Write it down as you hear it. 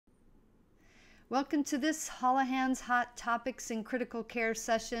Welcome to this Holohan's Hot Topics in Critical Care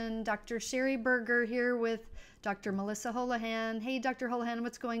session. Dr. Sherry Berger here with Dr. Melissa Holohan. Hey, Dr. Holohan,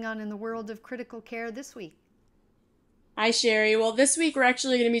 what's going on in the world of critical care this week? Hi, Sherry. Well, this week we're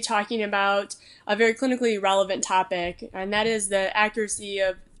actually going to be talking about a very clinically relevant topic, and that is the accuracy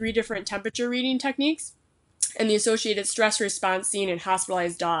of 3 different temperature reading techniques and the associated stress response seen in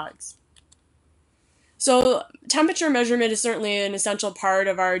hospitalized dogs. So temperature measurement is certainly an essential part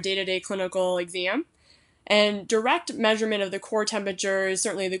of our day-to-day clinical exam, and direct measurement of the core temperature is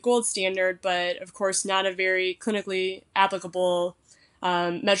certainly the gold standard, but of course not a very clinically applicable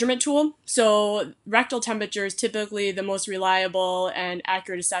measurement tool. So rectal temperature is typically the most reliable and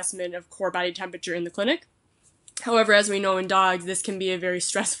accurate assessment of core body temperature in the clinic. However, as we know in dogs, this can be a very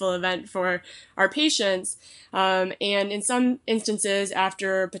stressful event for our patients. And in some instances,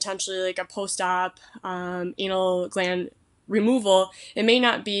 after potentially like a post-op anal gland removal, it may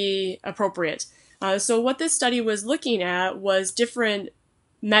not be appropriate. So what this study was looking at was different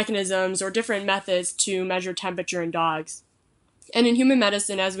mechanisms or different methods to measure temperature in dogs. And in human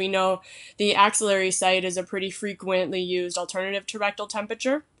medicine, as we know, the axillary site is a pretty frequently used alternative to rectal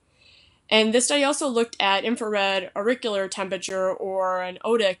temperature. And this study also looked at infrared auricular temperature, or an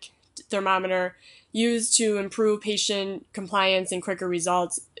OTIC thermometer, used to improve patient compliance and quicker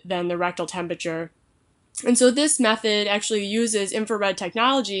results than the rectal temperature. And so this method actually uses infrared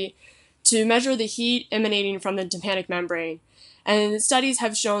technology to measure the heat emanating from the tympanic membrane. And studies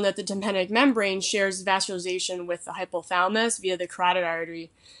have shown that the tympanic membrane shares vascularization with the hypothalamus via the carotid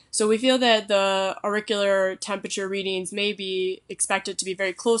artery. So we feel that the auricular temperature readings may be expected to be a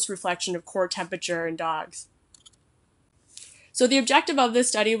very close reflection of core temperature in dogs. So the objective of this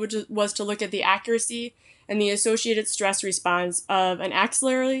study was to look at the accuracy and the associated stress response of an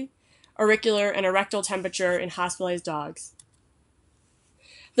axillary, auricular, and a rectal temperature in hospitalized dogs.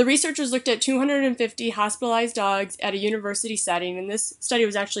 The researchers looked at 250 hospitalized dogs at a university setting, and this study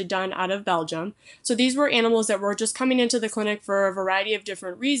was actually done out of Belgium. So these were animals that were just coming into the clinic for a variety of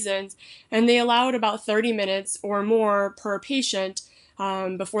different reasons, and they allowed about 30 minutes or more per patient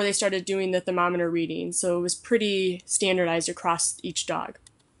before they started doing the thermometer reading. So it was pretty standardized across each dog.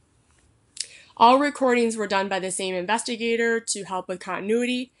 All recordings were done by the same investigator to help with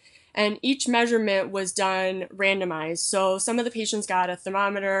continuity, and each measurement was done randomized. So some of the patients got a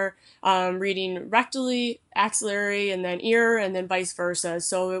thermometer reading rectally, axillary, and then ear, and then vice versa.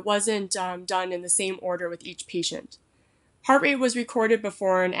 So it wasn't done in the same order with each patient. Heart rate was recorded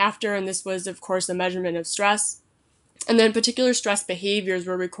before and after, and this was, of course, a measurement of stress. And then particular stress behaviors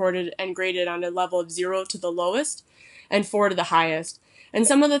were recorded and graded on a level of 0 to the lowest and 4 to the highest. And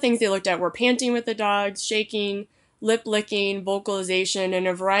some of the things they looked at were panting with the dogs, shaking, lip licking, vocalization, and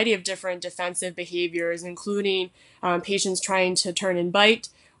a variety of different defensive behaviors, including patients trying to turn and bite,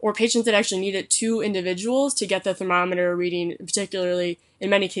 or patients that actually needed 2 individuals to get the thermometer reading, particularly in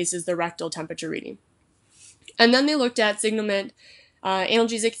many cases the rectal temperature reading. And then they looked at signalement,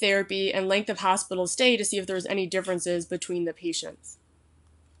 analgesic therapy, and length of hospital stay to see if there was any differences between the patients.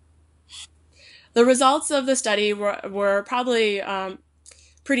 The results of the study were probably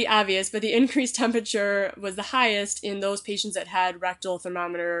pretty obvious, but the increased temperature was the highest in those patients that had rectal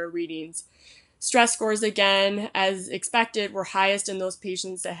thermometer readings. Stress scores, again, as expected, were highest in those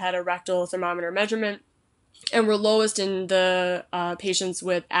patients that had a rectal thermometer measurement, and were lowest in the patients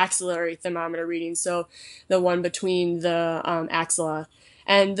with axillary thermometer readings, so the one between the axilla.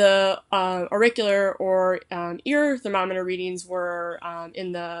 And the auricular or ear thermometer readings were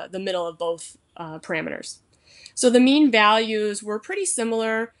in the middle of both parameters. So the mean values were pretty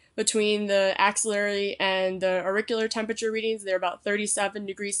similar between the axillary and the auricular temperature readings. They're about 37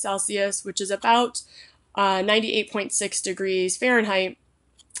 degrees Celsius, which is about 98.6 degrees Fahrenheit.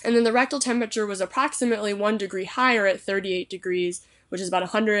 And then the rectal temperature was approximately 1 degree higher at 38 degrees, which is about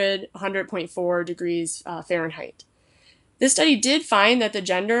 100.4 degrees Fahrenheit. This study did find that the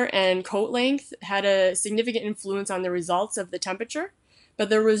gender and coat length had a significant influence on the results of the temperature, but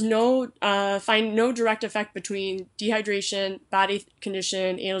there was no direct effect between dehydration, body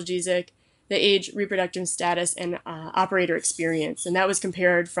condition, analgesic, the age, reproductive status, and operator experience. And that was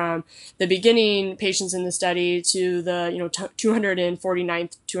compared from the beginning patients in the study to the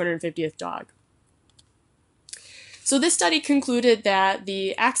 249th, 250th dog. So this study concluded that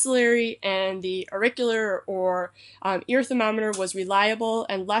the axillary and the auricular or ear thermometer was reliable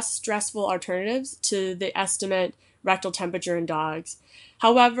and less stressful alternatives to the estimate rectal temperature in dogs.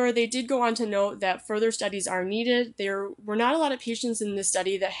 However, they did go on to note that further studies are needed. There were not a lot of patients in this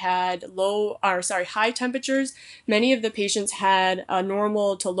study that had high temperatures. Many of the patients had a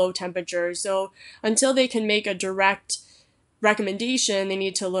normal to low temperature. So until they can make a direct recommendation, they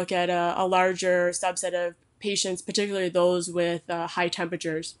need to look at a larger subset of patients, particularly those with high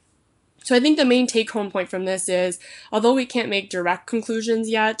temperatures. So I think the main take-home point from this is, although we can't make direct conclusions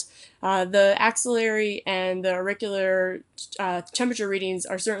yet, the axillary and the auricular temperature readings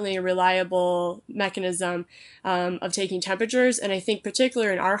are certainly a reliable mechanism of taking temperatures. And I think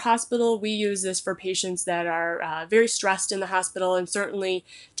particularly in our hospital, we use this for patients that are very stressed in the hospital, and certainly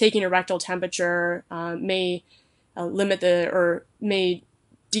taking a rectal temperature may may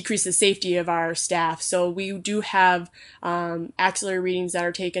decrease the safety of our staff. So we do have axillary readings that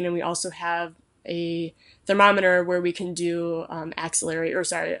are taken, and we also have a thermometer where we can do auricular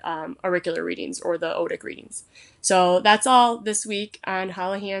readings, or the otic readings. So that's all this week on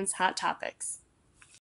Holohan's Hot Topics.